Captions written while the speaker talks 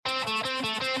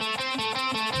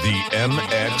The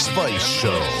MX Vice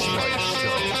Show.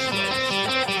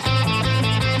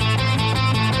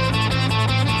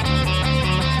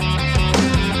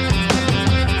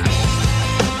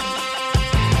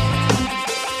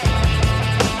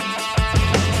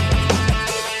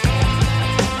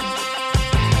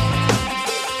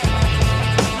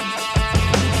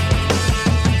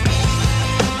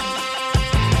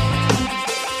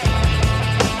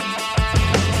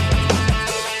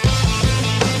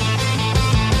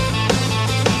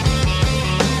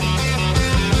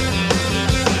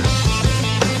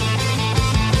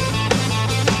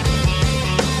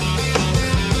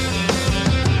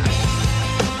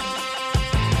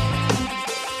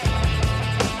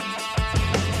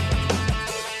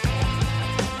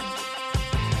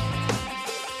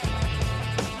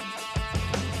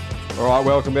 All right,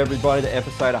 welcome everybody to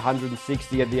episode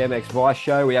 160 of the MX Vice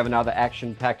Show. We have another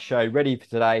action-packed show ready for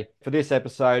today. For this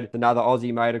episode, another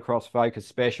Aussie motocross focus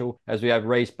special as we have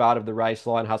Rhys Budd of the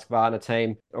Raceline Husqvarna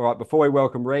team. All right, before we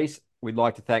welcome Rhys, we'd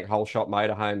like to thank Whole Shot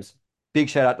Motorhomes. Big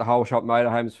shout out to Whole Shot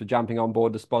Motorhomes for jumping on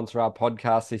board to sponsor our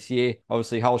podcast this year.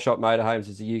 Obviously, Whole Shot Motorhomes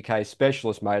is the UK's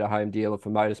specialist motorhome dealer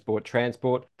for motorsport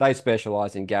transport. They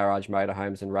specialise in garage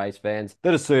motorhomes and race vans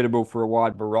that are suitable for a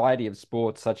wide variety of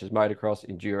sports such as motocross,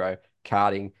 enduro,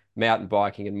 karting, mountain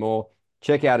biking and more.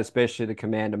 Check out especially the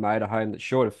Commander motorhome that's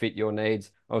sure to fit your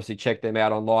needs. Obviously check them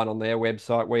out online on their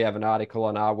website. We have an article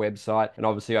on our website and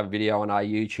obviously have a video on our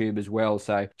YouTube as well.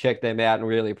 So check them out and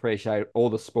really appreciate all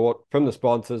the support from the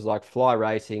sponsors like Fly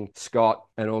Racing, Scott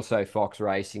and also Fox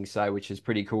Racing. So which is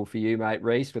pretty cool for you, mate,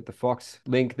 Rhys, with the Fox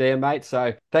link there, mate.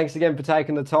 So thanks again for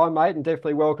taking the time, mate, and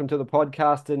definitely welcome to the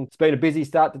podcast. And it's been a busy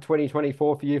start to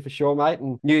 2024 for you for sure, mate.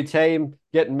 And new team,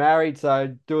 getting married,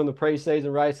 so doing the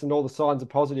pre-season race and all the signs are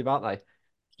positive, aren't they?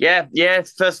 Yeah.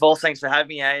 First of all, thanks for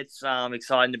having me. It's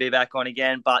exciting to be back on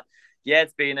again. But yeah,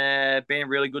 it's been a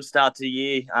really good start to the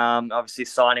year. Obviously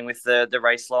signing with the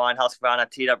Raceline Husqvarna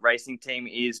teed up racing team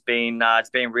is been it's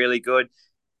been really good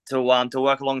to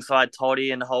work alongside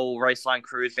Toddy and the whole Raceline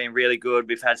crew has been really good.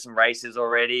 We've had some races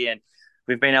already and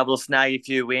we've been able to snag a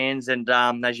few wins. And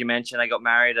as you mentioned, I got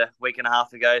married a week and a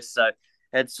half ago, so.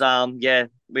 It's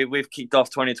we've kicked off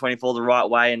 2024 the right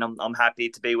way, and I'm happy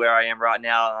to be where I am right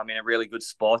now. I'm in a really good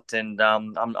spot, and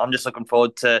I'm just looking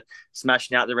forward to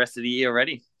smashing out the rest of the year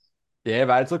already. Yeah,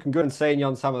 mate, it's looking good and seeing you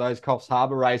on some of those Coffs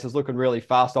Harbour races, looking really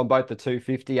fast on both the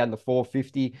 250 and the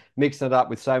 450, mixing it up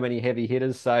with so many heavy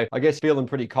hitters. So I guess feeling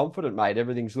pretty confident, mate.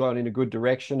 Everything's going in a good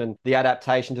direction and the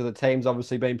adaptation to the team's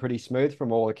obviously been pretty smooth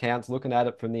from all accounts, looking at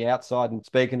it from the outside and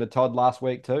speaking to Todd last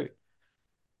week too.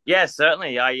 Yeah,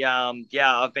 certainly.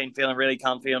 I've been feeling really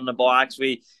comfy on the bikes.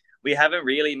 We haven't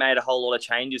really made a whole lot of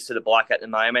changes to the bike at the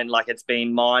moment. Like it's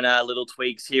been minor little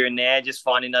tweaks here and there, just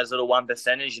finding those little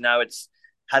 1%ers. It's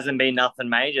hasn't been nothing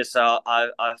major. So I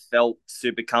felt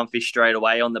super comfy straight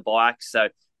away on the bike. So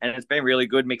and it's been really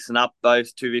good mixing up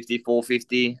both 250,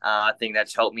 450. I think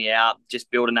that's helped me out, just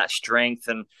building that strength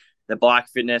and the bike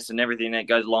fitness and everything that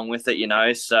goes along with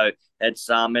it. So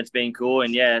it's been cool.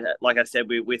 And yeah, like I said,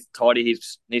 with Toddy,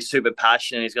 he's super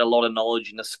passionate. He's got a lot of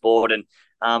knowledge in the sport. And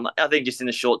I think just in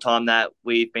the short time that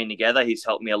we've been together, he's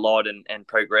helped me a lot and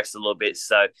progressed a little bit.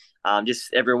 So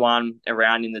just everyone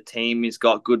around in the team has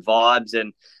got good vibes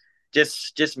and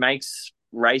just makes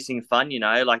racing fun,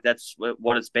 like that's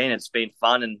what it's been. It's been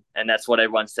fun and that's what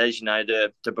everyone says,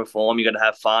 to perform, you got to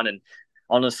have fun. And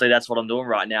honestly, that's what I'm doing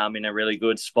right now. I'm in a really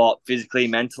good spot physically,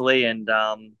 mentally, and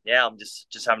I'm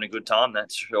just having a good time.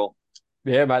 That's for sure.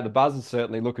 Yeah, mate, the buzz is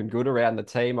certainly looking good around the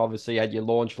team. Obviously, you had your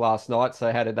launch last night,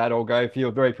 so how did that all go for you?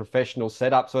 A very professional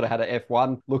setup, sort of had a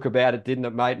F1 look about it, didn't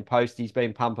it, mate? And Posty's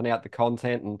been pumping out the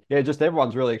content, and yeah, just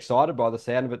everyone's really excited by the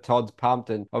sound of it. Todd's pumped,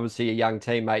 and obviously a young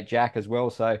teammate, Jack, as well.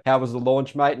 So how was the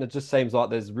launch, mate? And it just seems like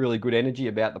there's really good energy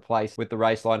about the place with the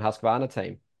Raceline Husqvarna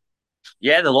team.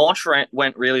 Yeah, the launch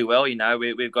went really well.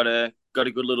 We've got a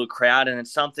good little crowd, and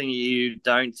it's something you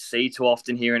don't see too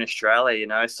often here in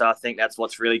Australia. So I think that's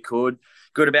what's really good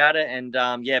about it. And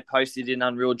Posty did an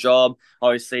unreal job.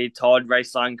 Obviously, Todd,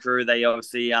 Raceline crew, they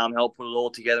obviously helped put it all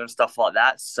together and stuff like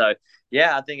that. So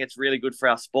yeah, I think it's really good for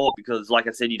our sport because, like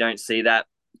I said, you don't see that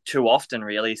too often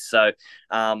really. So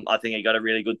I think it got a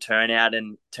really good turnout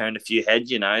and turned a few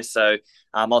heads, So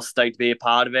I was stoked to be a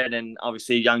part of it. And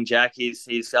obviously young Jack,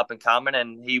 he's up and coming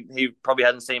and he probably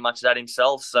hasn't seen much of that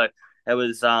himself. So it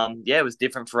was it was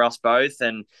different for us both.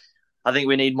 And I think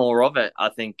we need more of it. I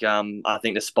think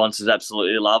the sponsors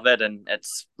absolutely love it. And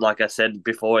it's like I said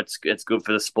before, it's good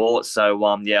for the sport. So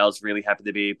I was really happy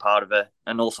to be a part of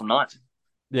an awesome night.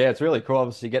 Yeah, it's really cool.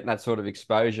 Obviously, getting that sort of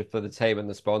exposure for the team and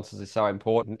the sponsors is so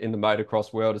important in the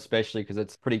motocross world, especially because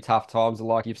it's pretty tough times,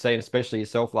 like you've seen, especially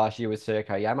yourself last year with Serco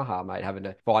Yamaha, mate, having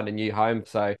to find a new home.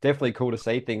 So definitely cool to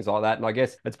see things like that. And I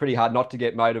guess it's pretty hard not to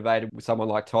get motivated with someone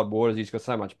like Todd Waters. He's got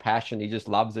so much passion. He just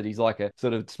loves it. He's like a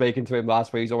sort of speaking to him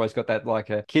last week. He's always got that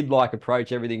like a kid-like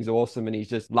approach. Everything's awesome, and he's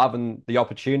just loving the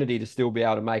opportunity to still be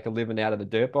able to make a living out of the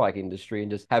dirt bike industry and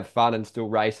just have fun and still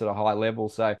race at a high level.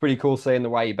 So pretty cool seeing the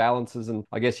way he balances, and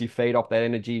I guess you feed off that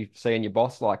energy seeing your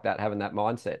boss like that, having that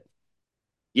mindset.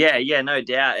 Yeah, yeah, no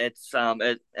doubt.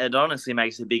 It honestly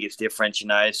makes the biggest difference.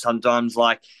 Sometimes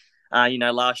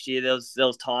last year there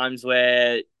was times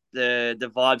where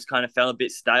the vibes kind of felt a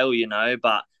bit stale.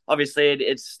 But obviously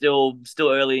it's still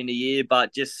early in the year,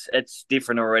 but just it's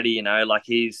different already. Like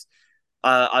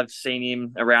I've seen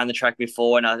him around the track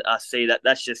before, and I see that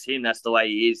that's just him. That's the way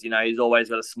he is. He's always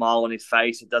got a smile on his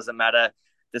face. It doesn't matter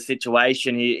the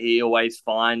situation. He always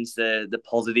finds the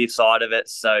positive side of it.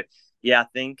 So yeah, I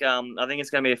think it's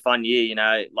going to be a fun year.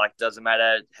 Like doesn't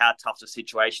matter how tough the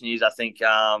situation is. I think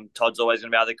Todd's always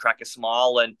going to be able to crack a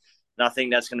smile, and I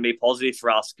think that's going to be positive for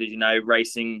us because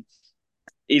racing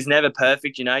is never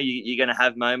perfect. You're going to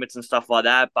have moments and stuff like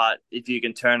that, but if you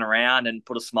can turn around and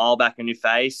put a smile back on your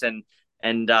face and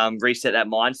reset that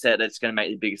mindset, that's going to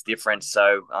make the biggest difference.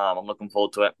 So I'm looking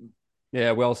forward to it.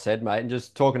 Yeah, well said, mate. And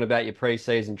just talking about your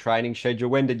pre-season training schedule,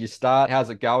 when did you start? How's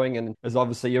it going? And as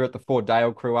obviously you're at the Fort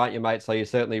Dale crew, aren't you, mate? So you're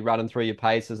certainly running through your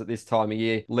paces at this time of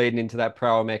year, leading into that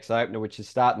Pro MX opener, which is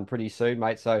starting pretty soon,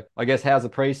 mate. So I guess how's the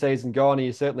pre-season gone?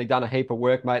 You've certainly done a heap of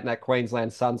work, mate, in that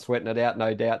Queensland sun, sweating it out,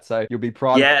 no doubt. So you'll be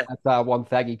primed Yeah, for that one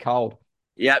thaggy cold.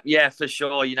 yeah, for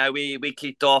sure. We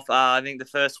kicked off, I think the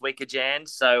first week of Jan.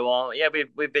 So yeah,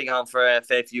 we've been going for a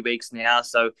fair few weeks now.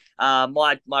 So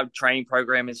my training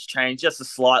program has changed just a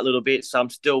slight little bit. So I'm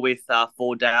still with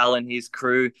Fordale and his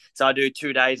crew. So I do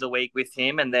 2 days a week with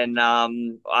him, and then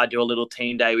I do a little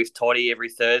team day with Toddy every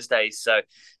Thursday. So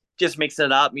just mixing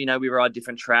it up. We ride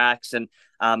different tracks, and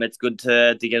it's good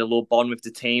to get a little bond with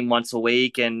the team once a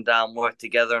week and work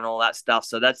together and all that stuff.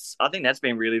 So I think that's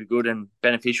been really good and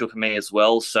beneficial for me as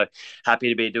well. So happy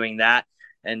to be doing that.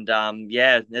 And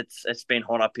yeah, it's been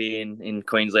hot up here in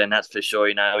Queensland, that's for sure.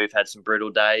 We've had some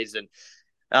brutal days and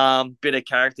bit of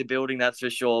character building, that's for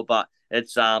sure. But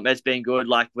it's been good.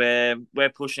 Like we're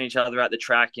pushing each other at the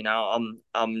track. I'm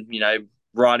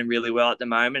riding really well at the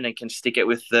moment and can stick it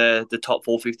with the top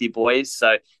 450 boys.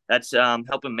 So that's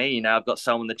helping me. I've got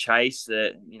someone to chase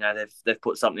that, they've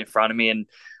put something in front of me and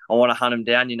I want to hunt them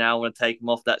down. I want to take them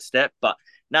off that step. But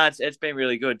no, it's been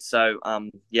really good. So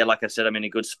yeah, like I said, I'm in a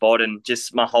good spot, and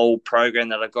just my whole program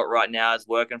that I've got right now is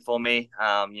working for me.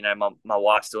 My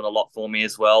wife's doing a lot for me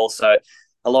as well. So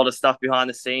a lot of stuff behind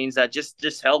the scenes that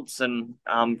just helps, and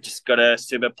just got a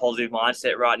super positive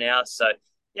mindset right now. So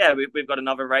yeah, we've got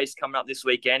another race coming up this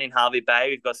weekend in Harvey Bay.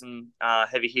 We've got some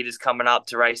heavy hitters coming up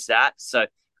to race that. So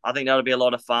I think that'll be a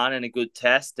lot of fun and a good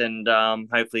test, and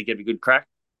hopefully get a good crack.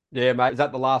 Yeah, mate. Is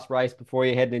that the last race before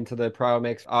you're heading into the Pro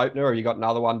MX opener, or have you got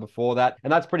another one before that?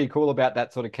 And that's pretty cool about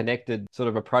that sort of connected sort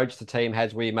of approach the team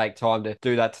has, where you make time to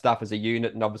do that stuff as a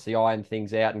unit and obviously iron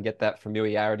things out and get that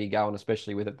familiarity going,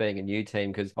 especially with it being a new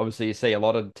team. Because obviously you see a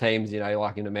lot of teams,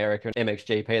 like in America,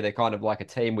 MXGP, they're kind of like a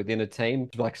team within a team,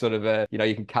 like sort of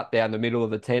you can cut down the middle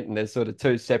of the tent and there's sort of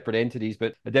two separate entities.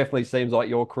 But it definitely seems like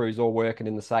your crew's all working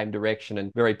in the same direction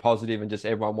and very positive, and just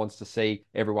everyone wants to see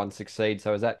everyone succeed.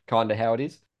 So is that kind of how it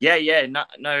is? Yeah,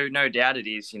 no doubt it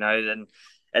is. And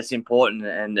it's important,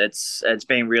 and it's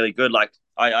been really good. Like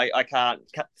I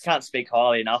can't speak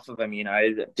highly enough of them.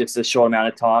 Just a short amount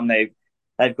of time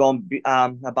they've gone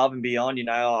above and beyond.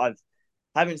 I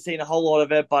haven't seen a whole lot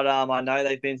of it, but I know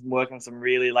they've been working some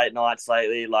really late nights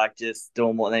lately, like just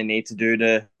doing what they need to do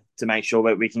to make sure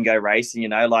that we can go racing.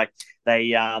 Like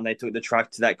they took the truck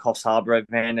to that Coffs Harbour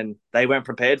event and they weren't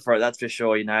prepared for it. That's for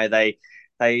sure. They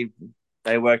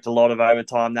they worked a lot of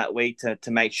overtime that week to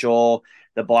make sure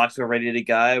the bikes were ready to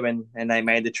go, and they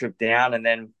made the trip down, and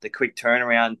then the quick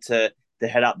turnaround to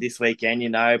head up this weekend,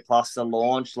 plus the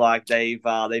launch. Like they've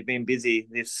been busy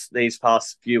these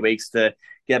past few weeks to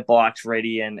get bikes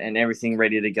ready and everything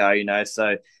ready to go,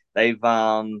 So they've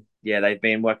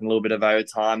been working a little bit of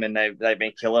overtime, and they've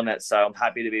been killing it. So I'm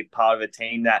happy to be part of a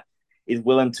team that is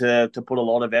willing to put a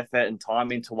lot of effort and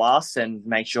time into us and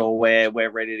make sure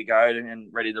we're ready to go and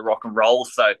ready to rock and roll.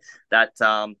 So that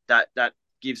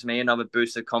gives me another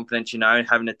boost of confidence,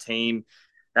 having a team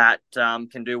that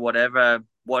can do whatever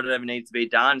needs to be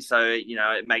done. So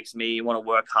it makes me want to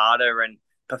work harder and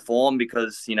perform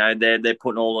because they're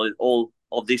putting all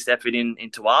of this effort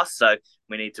into us. So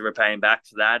we need to repay them back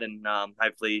for that, and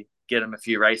hopefully get them a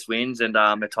few race wins and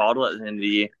a title at the end of the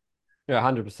year. Yeah,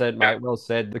 100%, mate. Well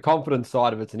said. The confidence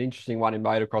side of it's an interesting one in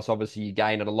motocross. Obviously, you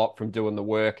gain it a lot from doing the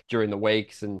work during the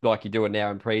weeks and like you do it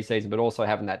now in pre-season, but also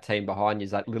having that team behind you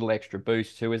is that little extra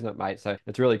boost too, isn't it, mate? So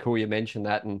it's really cool you mentioned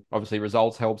that. And obviously,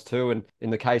 results helps too. And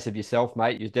in the case of yourself,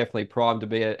 mate, you're definitely primed to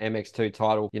be an MX2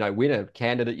 title, winner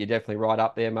candidate. You're definitely right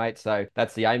up there, mate. So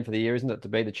that's the aim for the year, isn't it, to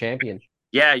be the champion?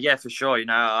 Yeah, for sure.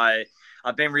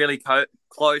 I've been really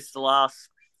close the last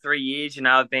 3 years.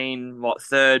 I've been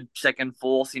third, second,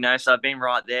 fourth. So I've been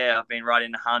right there. I've been right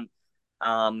in the hunt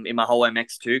in my whole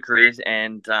MX2 career,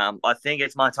 and I think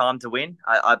it's my time to win.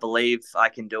 I believe I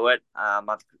can do it.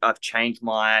 I've changed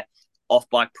my off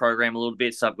bike program a little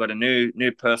bit, so I've got a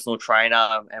new personal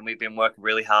trainer, and we've been working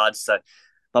really hard. So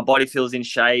my body feels in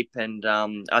shape, and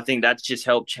I think that's just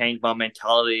helped change my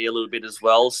mentality a little bit as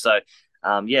well. So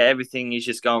everything is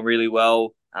just going really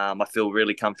well. I feel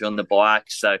really comfy on the bike.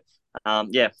 So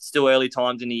still early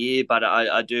times in the year, but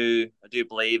I do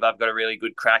believe I've got a really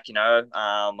good crack.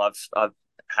 I've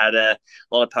had a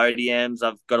lot of podiums.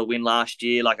 I've got a win last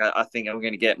year. I think I'm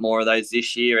going to get more of those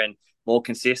this year and more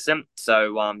consistent.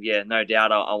 So no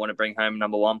doubt I want to bring home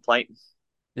number one plate.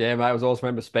 Yeah, mate, I was also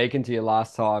remember speaking to you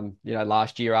last time,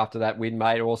 last year after that win,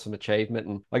 mate. Awesome achievement.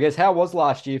 And I guess how was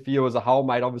last year for you as a whole,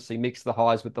 mate? Obviously mixed the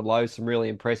highs with the lows, some really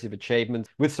impressive achievements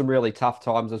with some really tough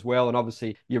times as well. And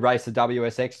obviously you raced the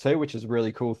WSX too, which is a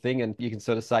really cool thing. And you can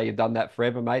sort of say you've done that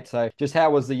forever, mate. So just how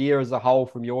was the year as a whole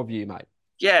from your view, mate?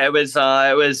 Yeah, it was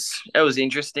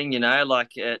interesting, I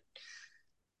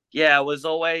was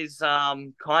always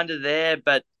kind of there,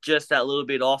 but just that little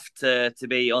bit off to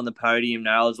be on the podium.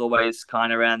 I was always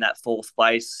kind of around that fourth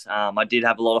place. I did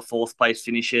have a lot of fourth place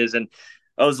finishes, and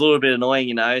it was a little bit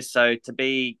annoying, So to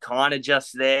be kind of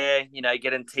just there,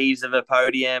 getting teased of a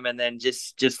podium and then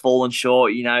just falling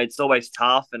short, it's always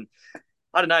tough. And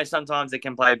I don't know, sometimes it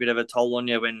can play a bit of a toll on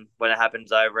you when it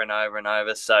happens over and over and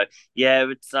over. So yeah,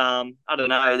 it's I don't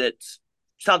know, that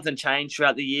something changed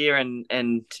throughout the year,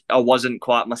 and I wasn't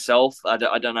quite myself. I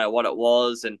don't know what it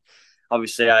was, and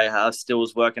obviously I still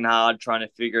was working hard trying to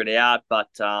figure it out, but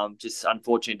just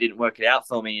unfortunately didn't work it out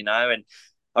for me, And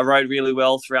I rode really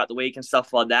well throughout the week and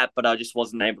stuff like that, but I just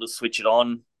wasn't able to switch it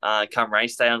on come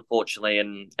race day, unfortunately,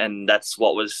 and that's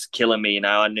what was killing me.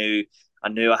 I knew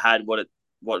I had what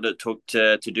it took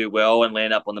to do well and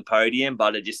land up on the podium,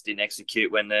 but it just didn't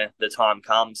execute when the time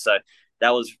comes. So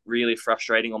that was really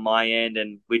frustrating on my end,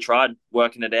 and we tried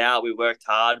working it out. We worked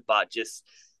hard, but just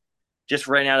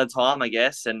ran out of time, I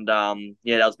guess. And that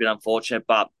was a bit unfortunate,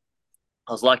 but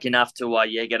I was lucky enough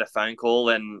to get a phone call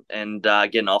and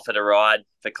get an offer to ride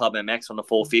for Club MX on the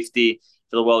 450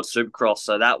 for the World Supercross.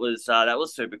 So that was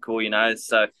super cool,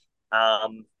 So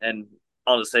and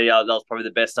honestly, that was probably the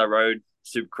best I rode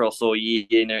Supercross all year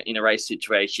in a race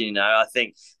situation. I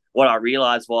think what I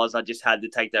realized was I just had to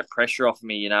take that pressure off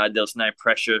me. There was no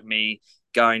pressure of me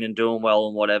going and doing well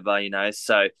and whatever.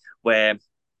 So where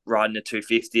riding the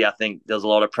 250, I think there's a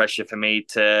lot of pressure for me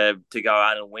to go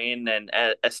out and win, and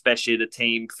especially the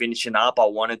team finishing up. I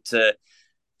wanted to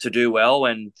do well,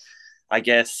 and I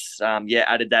guess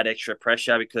added that extra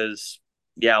pressure because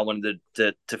I wanted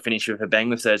to finish with a bang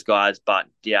with those guys, but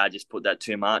I just put that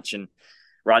too much. And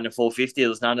riding a 450, there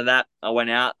was none of that. I went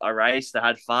out, I raced, I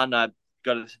had fun. I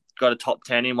got a top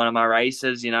 10 in one of my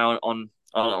races, on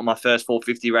my first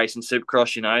 450 race in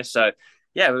Supercross, So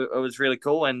it was really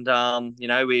cool. And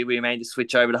we made the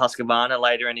switch over to Husqvarna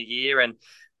later in the year, and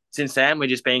since then we've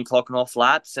just been clocking off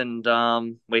laps, and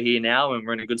we're here now and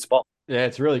we're in a good spot. Yeah,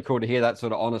 it's really cool to hear that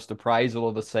sort of honest appraisal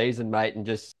of the season, mate, and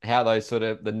just how those sort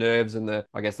of the nerves and the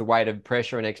weight of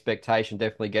pressure and expectation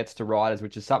definitely gets to riders,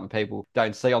 which is something people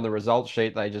don't see on the results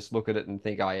sheet. They just look at it and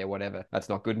think, oh yeah, whatever, that's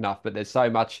not good enough. But there's so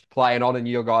much playing on in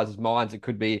your guys' minds. It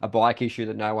could be a bike issue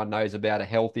that no one knows about, a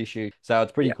health issue. So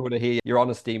it's pretty cool to hear your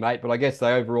honesty, mate. But I guess the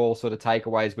overall sort of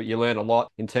takeaways, but you learn a lot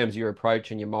in terms of your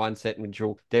approach and your mindset, which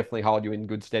will definitely hold you in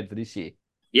good stead for this year.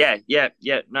 Yeah,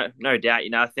 no doubt.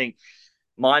 I think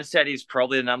mindset is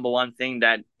probably the number one thing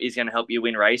that is going to help you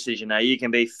win races. You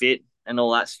can be fit and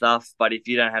all that stuff, but if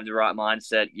you don't have the right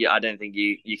mindset, I don't think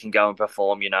you can go and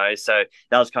perform. So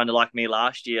that was kind of like me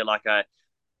last year. Like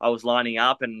I was lining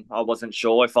up and I wasn't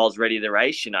sure if I was ready to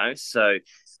race. So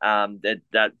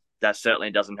that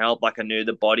certainly doesn't help. Like I knew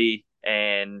the body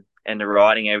and the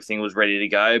riding, everything was ready to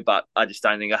go, but I just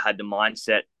don't think I had the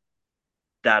mindset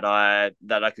that I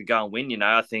could go and win.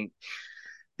 I think.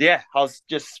 I was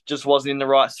just wasn't in the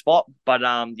right spot, but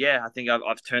I think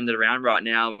I've turned it around right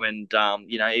now, and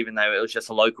even though it was just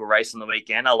a local race on the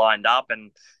weekend, I lined up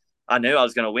and I knew I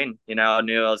was going to win. I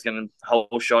knew I was going to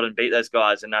hold shot and beat those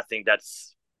guys, and I think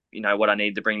that's what I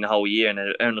needed to bring the whole year. And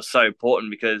it was so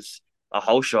important because a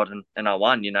whole shot and I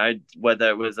won, whether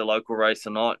it was a local race or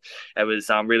not. It was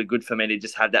really good for me to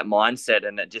just have that mindset,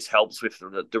 and it just helps with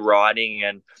the riding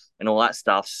and all that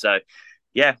stuff. So,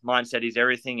 yeah, mindset is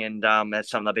everything, and that's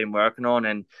something I've been working on.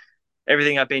 And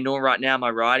everything I've been doing right now, my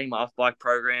riding, my off-bike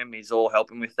program is all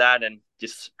helping with that. And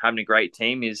just having a great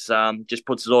team is just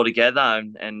puts it all together,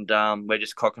 and we're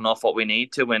just clocking off what we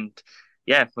need to. And,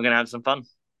 yeah, we're going to have some fun.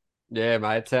 Yeah,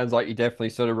 mate. It sounds like you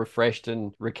definitely sort of refreshed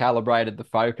and recalibrated the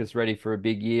focus, ready for a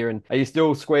big year. And are you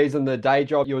still squeezing the day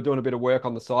job? You were doing a bit of work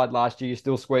on the side last year. You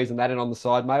still squeezing that in on the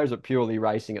side, mate, or is it purely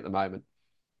racing at the moment?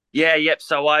 Yeah, yep.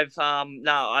 So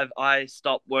I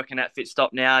stopped working at Fit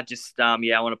Stop now. Just I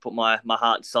want to put my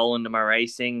heart and soul into my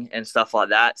racing and stuff like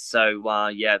that. So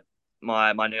my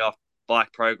new off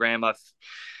bike program, I've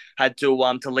had to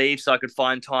leave so I could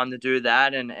find time to do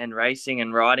that and racing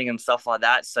and riding and stuff like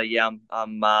that. So yeah,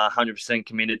 I'm 100%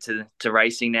 committed to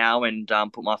racing now, and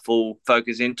put my full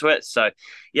focus into it. So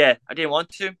yeah, I didn't want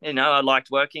to, I liked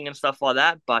working and stuff like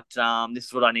that, but this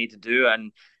is what I need to do.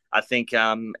 And I think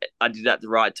I did that at the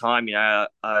right time.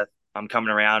 I'm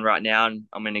coming around right now, and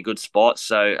I'm in a good spot.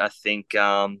 So I think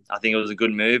it was a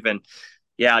good move. And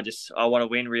yeah, I want to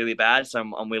win really bad, so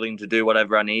I'm willing to do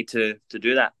whatever I need to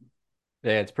do that.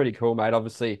 Yeah, it's pretty cool, mate.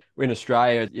 Obviously, in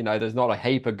Australia, there's not a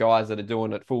heap of guys that are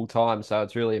doing it full time. So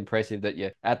it's really impressive that you're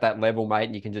at that level, mate,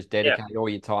 and you can just Yeah. dedicate all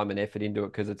your time and effort into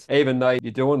it. Because it's even though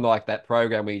you're doing like that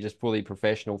program where you're just fully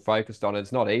professional, focused on it,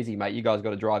 it's not easy, mate. You guys got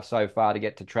to drive so far to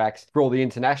get to tracks. For all the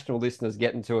international listeners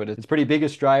getting to it, it's pretty big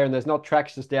Australia, and there's not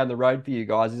tracks just down the road for you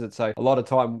guys, is it? So a lot of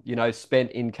time,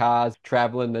 spent in cars,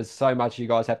 traveling. There's so much you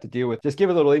guys have to deal with. Just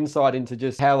give a little insight into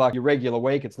just how like your regular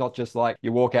week. It's not just like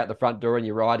you walk out the front door and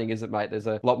you're riding, is it, mate? There's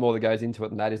a lot more that goes into it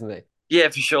than that, isn't there? Yeah,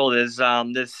 for sure. There's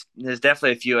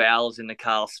definitely a few hours in the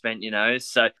car spent,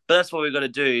 So, but that's what we've got to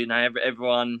do.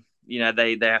 Everyone,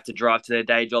 they have to drive to their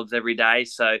day jobs every day.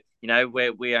 So, we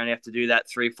only have to do that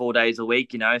 3-4 days a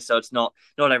week. So it's not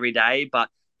every day, but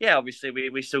yeah, obviously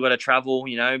we still got to travel.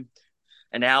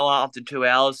 An hour up to 2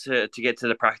 hours to get to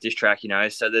the practice track.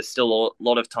 So there's still a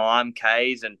lot of time,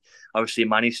 Ks, and obviously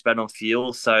money spent on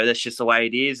fuel. So that's just the way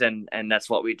it is, and that's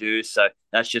what we do. So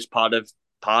that's just part of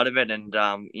it, and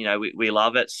we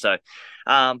love it. So,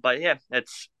 but yeah,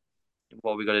 that's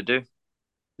what we got to do.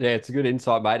 Yeah, it's a good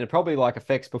insight, mate. It probably like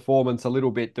affects performance a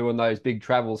little bit doing those big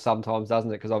travels sometimes,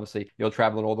 doesn't it? Because obviously you're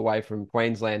traveling all the way from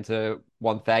Queensland to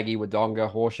Wonthaggi, Wodonga,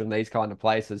 Horsham, these kind of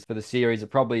places for the series.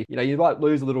 It probably, you might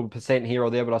lose a little percent here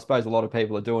or there, but I suppose a lot of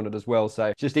people are doing it as well. So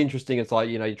it's just interesting. It's like,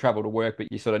 you travel to work, but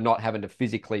you're sort of not having to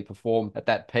physically perform at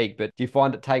that peak. But do you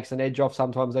find it takes an edge off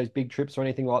sometimes those big trips or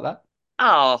anything like that?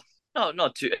 Oh, no,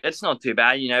 not too. It's not too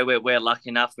bad. We're lucky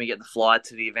enough we get the fly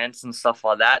to the events and stuff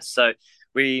like that. So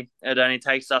it only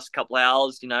takes us a couple of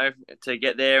hours, to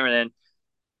get there, and then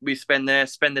we spend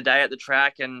the day at the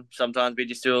track, and sometimes we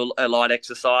just do a light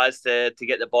exercise to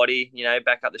get the body,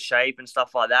 back up the shape and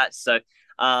stuff like that. So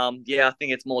yeah, I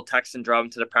think it's more taxing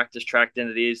driving to the practice track than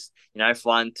it is,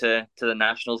 flying to the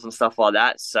nationals and stuff like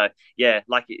that. So yeah,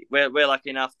 we're lucky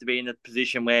enough to be in a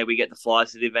position where we get the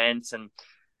flies to the events, and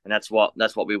that's what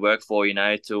we work for,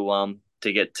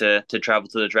 to get to travel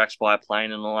to the tracks by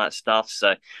plane and all that stuff.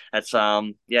 So that's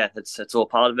that's all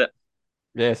part of it.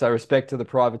 Yeah, so respect to the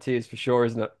privateers for sure,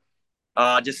 isn't it?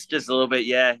 Just a little bit,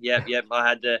 yeah, yep, yep. I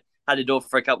had to do it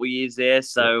for a couple of years there, Yeah.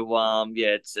 so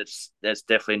yeah, it's that's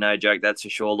definitely no joke. That's for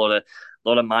sure. A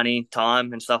lot of money,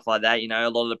 time, and stuff like that. A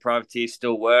lot of the privateers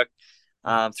still work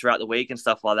throughout the week and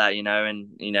stuff like that. And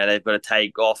they've got to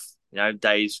take off,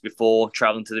 days before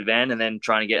traveling to the event and then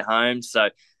trying to get home. So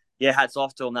yeah, hats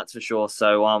off to them, that's for sure.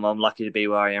 So I'm lucky to be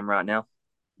where I am right now.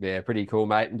 Yeah, pretty cool,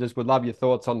 mate. And just would love your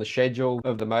thoughts on the schedule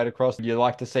of the motocross. Would you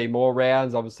like to see more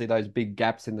rounds? Obviously, those big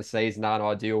gaps in the season aren't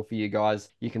ideal for you guys.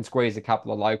 You can squeeze a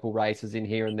couple of local races in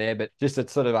here and there, but just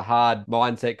it's sort of a hard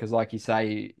mindset because, like you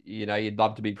say, you'd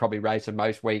love to be probably racing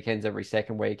most weekends, every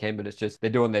second weekend, but it's just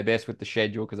they're doing their best with the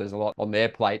schedule because there's a lot on their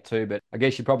plate too. But I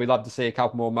guess you'd probably love to see a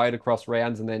couple more motocross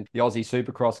rounds, and then the Aussie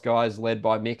Supercross guys led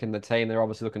by Mick and the team, they're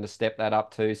obviously looking to step that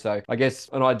up too. So I guess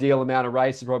an ideal amount of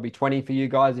races probably 20 for you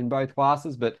guys in both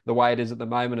classes, but the way it is at the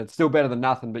moment, it's still better than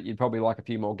nothing, but you'd probably like a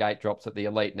few more gate drops at the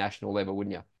elite national level,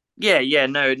 wouldn't you? Yeah,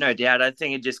 no doubt. I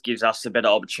think it just gives us a better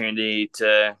opportunity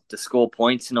to score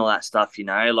points and all that stuff.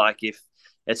 Like if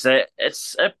it's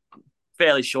a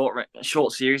fairly short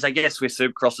series, I guess with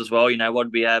Supercross as well. What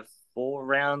did we have? 4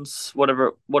 rounds, whatever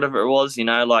it was.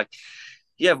 Like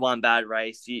you have one bad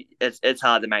race, it's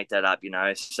hard to make that up.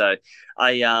 So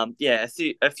yeah,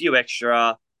 a few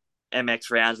extra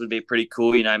MX rounds would be pretty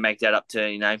cool. Make that up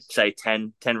to say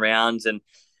 10 rounds, and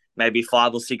maybe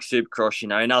 5 or 6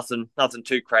 Supercross. Nothing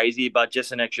too crazy, but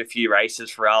just an extra few races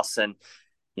for us, and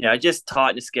just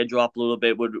tighten the schedule up a little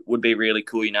bit would be really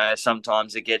cool.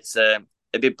 Sometimes it gets a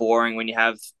bit boring when you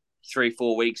have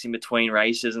 3-4 weeks in between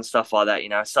races and stuff like that.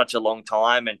 It's such a long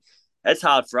time, and it's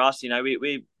hard for us.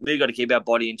 We've got to keep our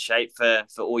body in shape for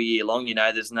all year long.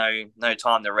 There's no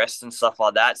time to rest and stuff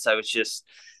like that. So it's just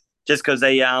because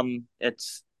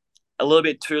it's a little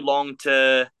bit too long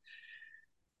to,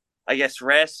 I guess,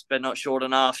 rest, but not short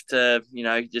enough to,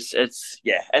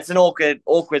 it's an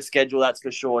awkward schedule, that's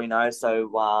for sure.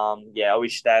 So I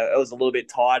wish that it was a little bit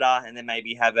tighter, and then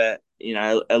maybe have a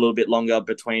little bit longer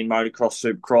between motocross,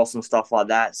 supercross, and stuff like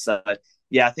that. So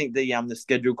yeah, I think the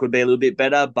schedule could be a little bit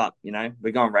better, but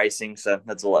we're going racing, so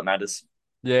that's all that matters.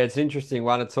 Yeah, it's an interesting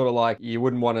one. It's sort of like you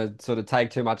wouldn't want to sort of take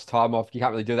too much time off. You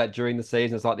can't really do that during the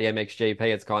season. It's like the MXGP.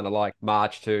 It's kind of like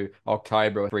March to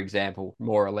October, for example,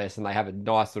 more or less. And they have a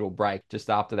nice little break just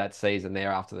after that season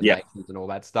there, after the Nations and all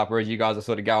that stuff. Whereas you guys are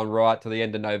sort of going right to the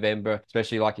end of November,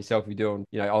 especially like yourself, you're doing,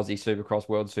 Aussie Supercross,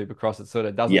 World Supercross. It sort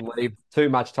of doesn't leave too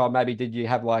much time. Maybe did you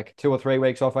have like 2 or 3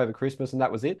 weeks off over Christmas and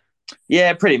that was it?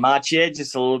 Yeah, pretty much. Yeah,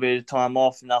 just a little bit of time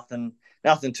off. Nothing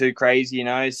too crazy.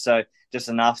 So just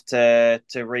enough to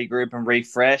regroup and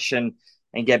refresh and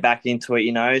get back into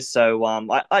it. So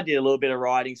I did a little bit of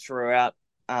riding throughout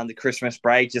the Christmas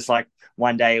break, just like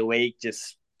 1 day a week,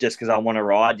 just because I want to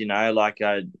ride. Like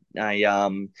I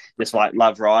just like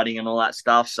love riding and all that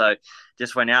stuff. So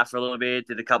just went out for a little bit,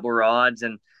 did a couple of rides,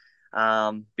 and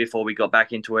before we got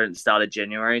back into it at the start of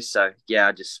January. So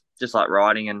yeah, just like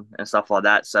riding and stuff like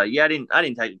that. So yeah, I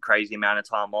didn't take a crazy amount of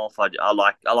time off. I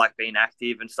like being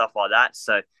active and stuff like that.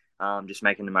 So just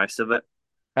making the most of it.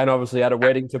 And obviously had a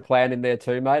wedding to plan in there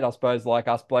too, mate. I suppose like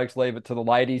us blokes leave it to the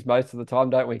ladies most of the time,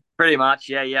 don't we? Pretty much,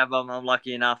 yeah. But I'm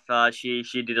lucky enough. She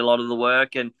did a lot of the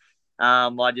work, and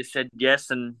I just said yes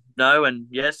and no and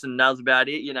yes, and that was about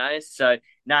it. So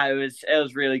no, it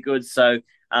was really good. So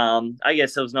I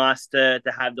guess it was nice to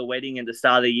have the wedding at the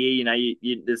start of the year.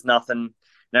 There's nothing,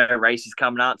 no races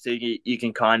coming up, so you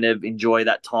can kind of enjoy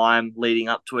that time leading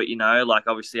up to it. Like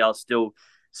obviously I was still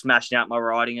smashing out my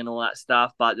riding and all that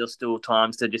stuff, but there's still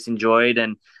times to just enjoy it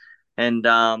and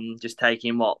just take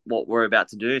in what we're about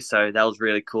to do. So that was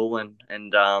really cool, and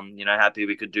happy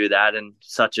we could do that, and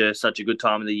such a good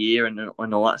time of the year and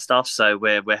all that stuff. So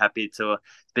we're happy to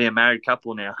be a married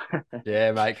couple now.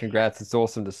 Yeah, mate, congrats. It's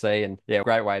awesome to see. And yeah,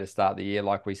 great way to start the year,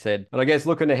 like we said. And I guess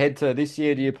looking ahead to this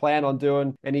year, do you plan on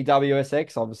doing any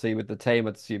WSX? Obviously, with the team,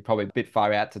 you're probably a bit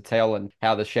far out to tell and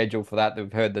how the schedule for that.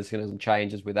 We've heard there's going to be some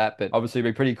changes with that, but obviously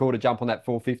it'd be pretty cool to jump on that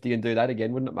 450 and do that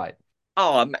again, wouldn't it, mate?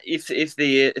 Oh, if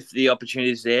the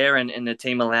opportunity is there and the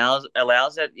team allows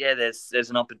it, yeah, there's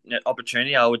an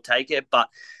opportunity. I would take it, but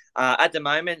at the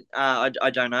moment, I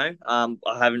don't know.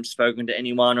 I haven't spoken to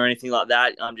anyone or anything like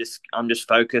that. I'm just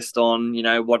focused on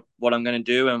what I'm going to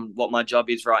do and what my job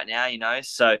is right now.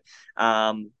 So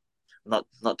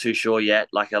not too sure yet.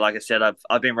 Like I said,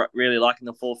 I've been really liking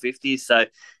the 450. So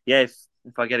yeah,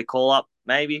 if I get a call up,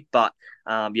 maybe. But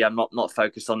yeah, I'm not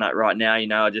focused on that right now.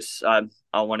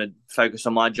 I want to focus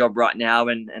on my job right now,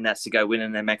 and that's to go win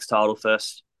an MX title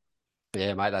first.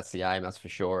 Yeah, mate, that's the aim, that's for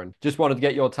sure. And just wanted to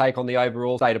get your take on the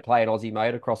overall state of play in Aussie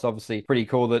motocross. Obviously, pretty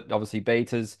cool that obviously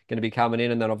Beta's going to be coming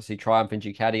in, and then obviously Triumph and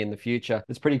Ducati in the future.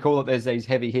 It's pretty cool that there's these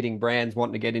heavy hitting brands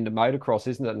wanting to get into motocross,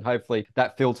 isn't it? And hopefully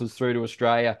that filters through to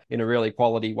Australia in a really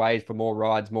quality way for more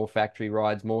rides, more factory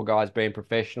rides, more guys being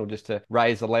professional, just to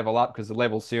raise the level up, because the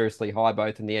level's seriously high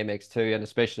both in the MX2 and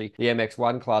especially the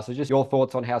MX1 class. So just your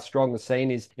thoughts on how strong the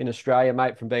scene is in Australia,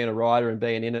 mate, from being a rider and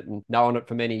being in it and knowing it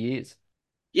for many years.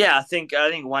 Yeah, I think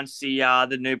once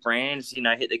the new brands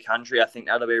hit the country, I think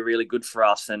that'll be really good for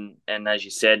us, and as you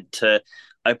said, to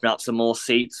open up some more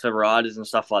seats for riders and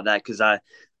stuff like that, because I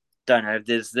don't know,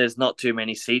 there's not too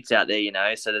many seats out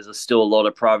there, so there's still a lot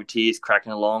of privateers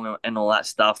cracking along and all that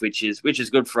stuff, which is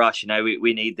good for us.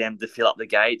 We need them to fill up the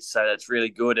gates, so that's really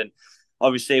good. And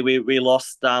obviously we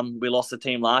lost the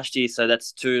team last year, so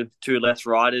that's two less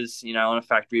riders on a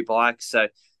factory bike. So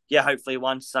yeah, hopefully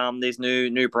once these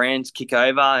new brands kick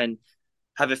over and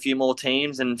have a few more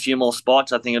teams and a few more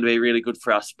spots, I think it'll be really good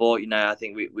for our sport. I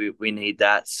think we need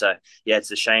that. So yeah,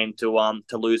 it's a shame to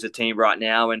lose a team right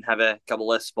now and have a couple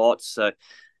less spots. So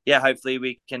yeah, hopefully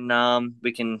we can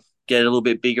get a little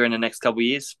bit bigger in the next couple of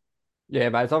years. Yeah,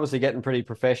 mate, it's obviously getting pretty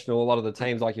professional. A lot of the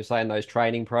teams, like you're saying, those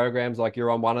training programs, like you're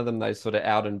on one of them, those sort of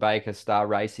Alden Baker star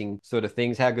racing sort of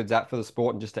things. How good's that for the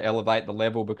sport and just to elevate the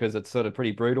level because it's sort of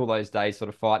pretty brutal those days, sort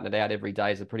of fighting it out every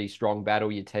day is a pretty strong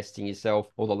battle. You're testing yourself.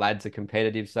 All the lads are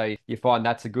competitive. So you find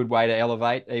that's a good way to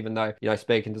elevate, even though,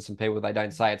 speaking to some people, they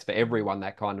don't say it's for everyone,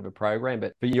 that kind of a program.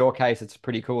 But for your case, it's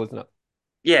pretty cool, isn't it?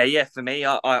 Yeah. For me,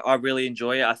 I really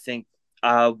enjoy it. I think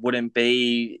I wouldn't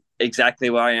be exactly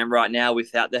where I am right now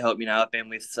without the help. I've been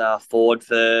with Ford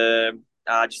for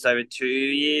just over 2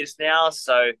 years now,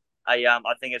 so I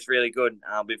think it's really good.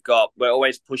 We're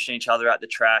always pushing each other at the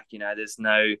track. There's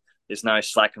no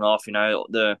slacking off.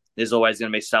 There's always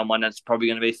going to be someone that's probably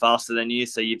going to be faster than you,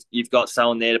 so you've got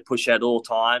someone there to push at all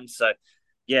times. So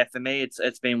yeah, for me,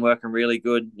 it's been working really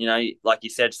good. Like you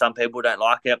said, some people don't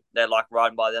like it. They like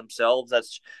riding by themselves.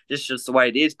 That's just the way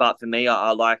it is. But for me,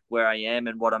 I like where I am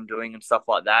and what I'm doing and stuff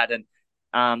like that.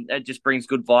 And it just brings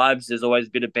good vibes. There's always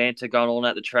a bit of banter going on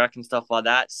at the track and stuff like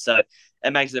that. So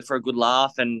it makes it for a good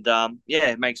laugh. And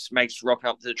yeah, it makes rocking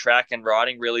up to the track and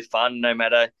riding really fun, no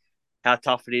matter how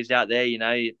tough it is out there.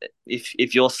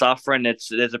 If you're suffering,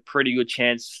 there's a pretty good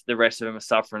chance the rest of them are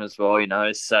suffering as well.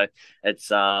 So it's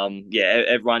yeah,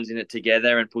 everyone's in it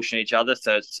together and pushing each other.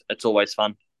 So it's always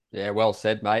fun. Yeah, well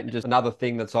said, mate. And just another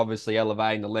thing that's obviously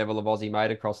elevating the level of Aussie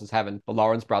motocross is having the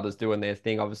Lawrence brothers doing their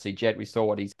thing. Obviously, Jet, we saw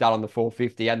what he's done on the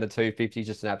 450 and the 250. He's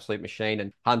just an absolute machine.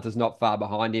 And Hunter's not far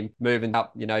behind him, moving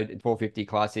up, 450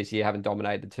 class this year, having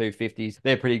dominated the 250s.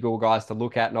 They're pretty cool guys to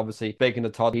look at. And obviously, speaking to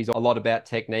Todd, he's a lot about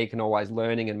technique and always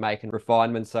learning and making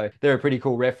refinements. So they're a pretty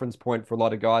cool reference point for a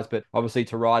lot of guys. But obviously,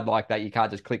 to ride like that, you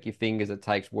can't just click your fingers. It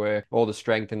takes work, all the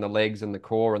strength in the legs and the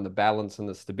core and the balance and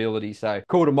the stability. So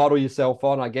cool to model yourself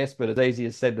on, I guess, but it's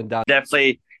easier said than done.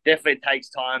 Definitely takes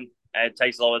time. It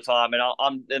takes a lot of time,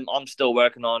 and I'm still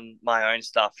working on my own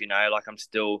stuff. Like I'm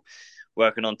still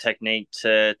working on technique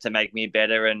to make me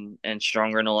better and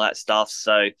stronger and all that stuff.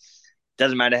 So it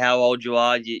doesn't matter how old you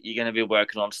are, you're going to be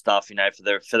working on stuff.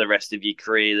 For the rest of your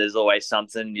career, there's always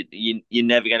something. You're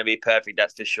never going to be perfect,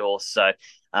 that's for sure. So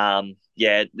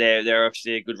yeah, they're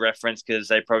obviously a good reference because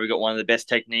they probably got one of the best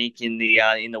technique in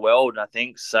the world, I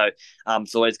think. So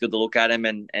it's always good to look at them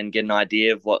and get an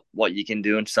idea of what you can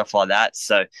do and stuff like that.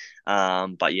 So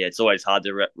but yeah, it's always hard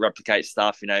to replicate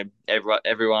stuff.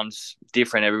 Everyone's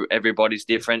different. Everybody's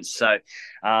different. So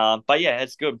but yeah,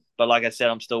 it's good. But like I said,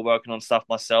 I'm still working on stuff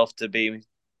myself to be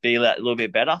a little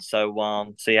bit better.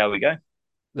 So see how we go.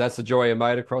 That's the joy of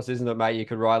motocross, isn't it, mate? You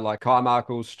could ride like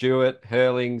Carmichael, Stewart,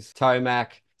 Hurlings,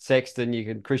 Tomac,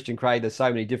 Sexton, Christian Craig. There's so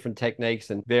many different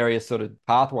techniques and various sort of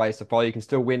pathways to follow. You can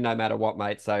still win no matter what,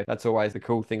 mate. So that's always the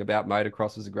cool thing about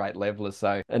motocross is a great leveler.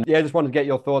 So, and yeah, just wanted to get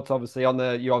your thoughts, obviously,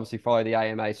 you obviously follow the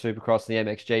AMA Supercross and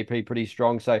the MXGP pretty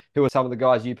strong. So who are some of the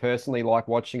guys you personally like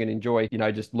watching and enjoy,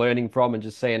 just learning from and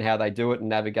just seeing how they do it and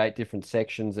navigate different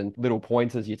sections and little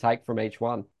pointers you take from each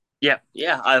one? Yeah.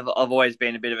 I've always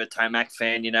been a bit of a Tomac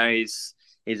fan.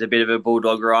 He's a bit of a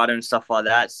bulldog rider and stuff like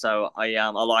that. So I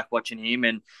like watching him,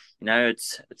 and it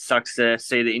sucks to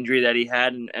see the injury that he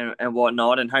had and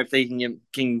whatnot. And hopefully he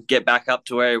can get back up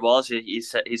to where he was.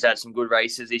 He's had some good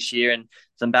races this year and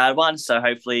some bad ones. So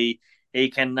hopefully he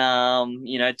can turn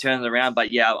it around.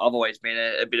 But yeah, I've always been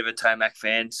a bit of a Tomac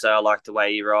fan. So I like the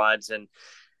way he rides and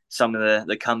some of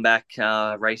the comeback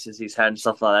races he's had and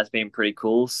stuff like that's been pretty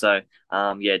cool. So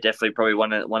yeah, definitely probably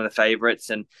one of the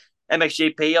favorites. And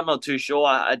MXGP, I'm not too sure.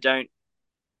 I don't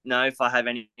know if I have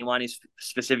anyone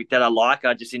specific that I like.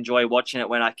 I just enjoy watching it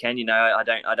when I can. I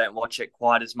don't watch it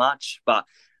quite as much, but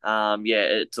yeah,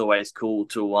 it's always cool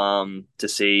to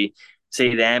see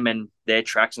them and their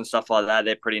tracks and stuff like that.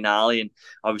 They're pretty gnarly, and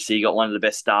obviously you got one of the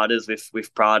best starters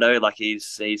with Prado. Like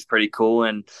he's pretty cool,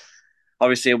 and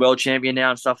obviously a world champion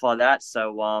now and stuff like that.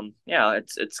 So yeah,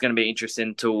 it's going to be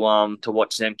interesting to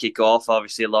watch them kick off.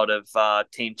 Obviously a lot of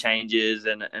team changes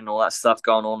and all that stuff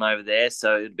going on over there.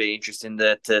 So it'd be interesting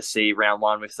to see round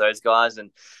one with those guys.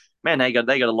 And man, they got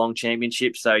a long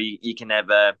championship, so you can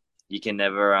never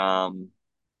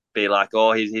be like,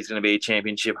 oh, he's going to be a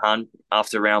championship hunt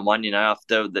after round one.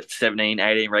 After the 17,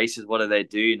 18 races, what do they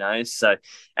do? So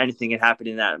anything can happen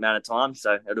in that amount of time.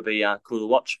 So it'll be cool to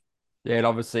watch. Yeah, and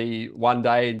obviously one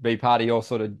day be part of your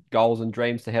sort of goals and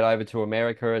dreams to head over to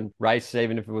America and race,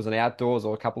 even if it was an outdoors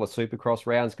or a couple of supercross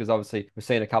rounds, because obviously we've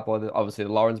seen a couple of obviously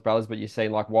the Lawrence brothers, but you've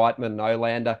seen like Whiteman and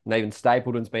Olander, and even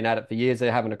Stapleton's been at it for years.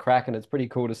 They're having a crack, and it's pretty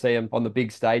cool to see them on the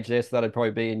big stage there. So that'd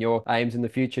probably be in your aims in the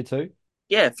future too.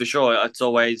 Yeah, for sure. It's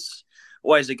always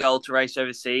a goal to race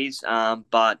overseas,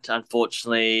 but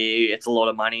unfortunately, it's a lot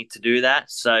of money to do that.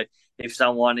 So if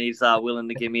someone is willing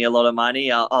to give me a lot of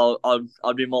money,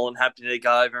 I'd be more than happy to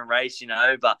go over and race.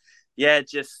 But yeah,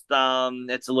 just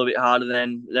it's a little bit harder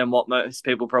than what most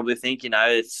people probably think.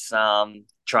 It's trying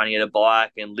to get a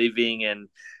bike and living, and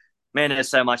man, there's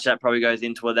so much that probably goes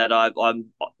into it that I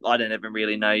don't even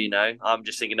really know. I'm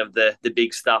just thinking of the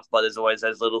big stuff, but there's always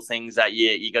those little things that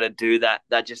you got to do that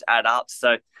just add up.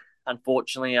 So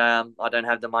unfortunately, I don't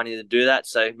have the money to do that.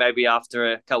 So maybe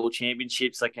after a couple of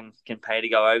championships, I can pay to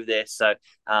go over there. So,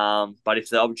 but if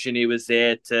the opportunity was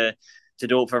there to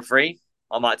do it for free,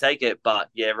 I might take it. But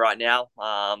yeah, right now,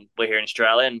 we're here in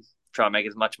Australia and try and make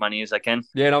as much money as I can.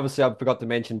 Yeah, and obviously I forgot to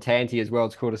mention Tanti as well.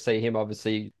 It's cool to see him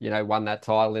obviously, won that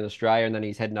title in Australia and then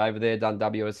he's heading over there, done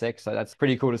WSX. So that's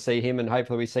pretty cool to see him and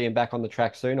hopefully we see him back on the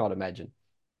track soon, I'd imagine.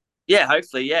 Yeah,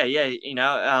 hopefully, yeah.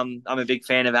 I'm a big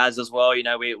fan of Az as well.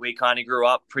 We kind of grew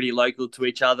up pretty local to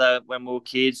each other when we were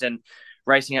kids and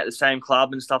racing at the same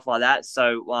club and stuff like that.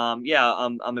 So, yeah,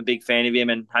 I'm a big fan of him,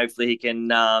 and hopefully he can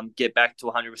get back to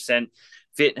 100%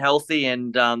 fit and healthy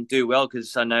and do well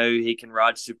because I know he can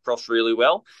ride Supercross really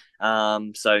well.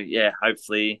 So yeah,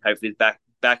 hopefully he's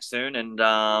back soon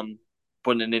and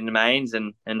putting it in the mains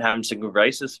and having some good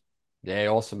races. Yeah,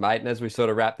 awesome, mate. And as we sort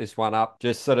of wrap this one up,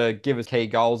 just sort of give us key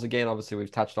goals again. Obviously,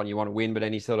 we've touched on you want to win, but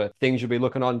any sort of things you'll be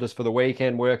looking on just for the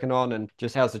weekend, working on, and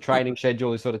just how's the training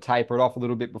schedule? You sort of taper it off a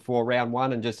little bit before round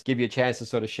one and just give you a chance to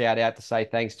sort of shout out to say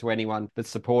thanks to anyone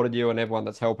that's supported you and everyone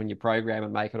that's helping your program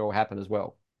and make it all happen as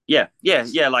well. Yeah.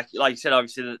 Like you said,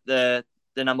 obviously the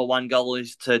number one goal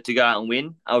is to go out and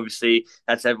win. Obviously,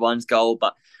 that's everyone's goal,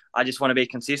 but I just want to be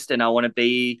consistent. I want to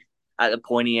be at the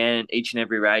pointy end each and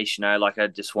every race. Like I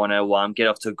just want to get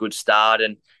off to a good start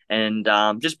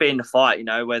and just be in the fight.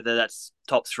 Whether that's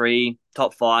top three,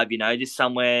 top five. Just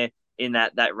somewhere in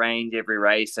that range every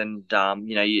race, and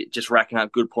you just racking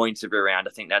up good points every round.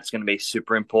 I think that's going to be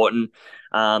super important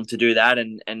to do that.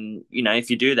 And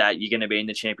if you do that, you're going to be in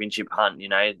the championship hunt.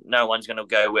 No one's going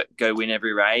to go win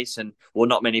every race, and well,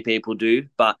 not many people do.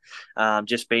 But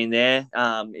just being there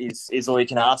is all you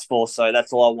can ask for. So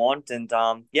that's all I want. And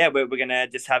yeah, we're going to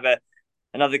just have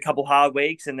another couple hard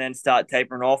weeks, and then start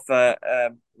tapering off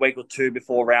a week or two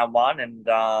before round one, and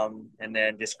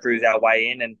then just cruise our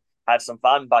way in and have some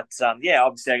fun. But yeah,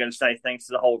 obviously I got to say thanks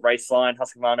to the whole Raceline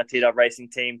Husqvarna T-Dub racing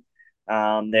team.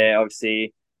 They're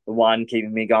obviously the one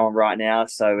keeping me going right now,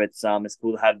 so it's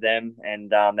cool to have them,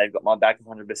 and they've got my back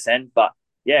 100%. But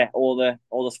yeah, all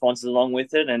the sponsors along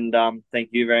with it, and thank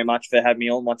you very much for having me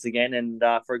on once again, and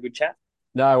for a good chat.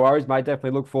 No worries, mate.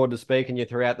 Definitely look forward to speaking to you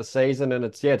throughout the season. And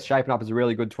it's shaping up as a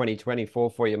really good 2024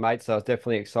 for you, mate. So it's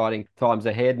definitely exciting times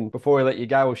ahead. And before we let you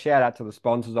go, we'll shout out to the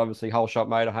sponsors, obviously Whole Shot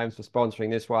Motorhomes for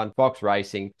sponsoring this one, Fox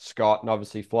Racing, Scott, and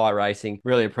obviously Fly Racing.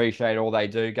 Really appreciate all they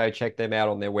do. Go check them out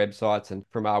on their websites. And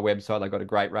from our website, they've got a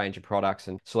great range of products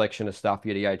and selection of stuff for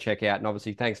you to go check out. And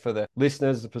obviously thanks for the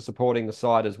listeners for supporting the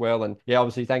site as well. And yeah,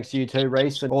 obviously thanks to you too,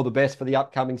 Rhys, and all the best for the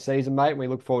upcoming season, mate. We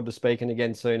look forward to speaking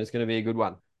again soon. It's going to be a good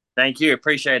one. Thank you,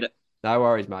 appreciate it. No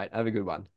worries, mate. Have a good one.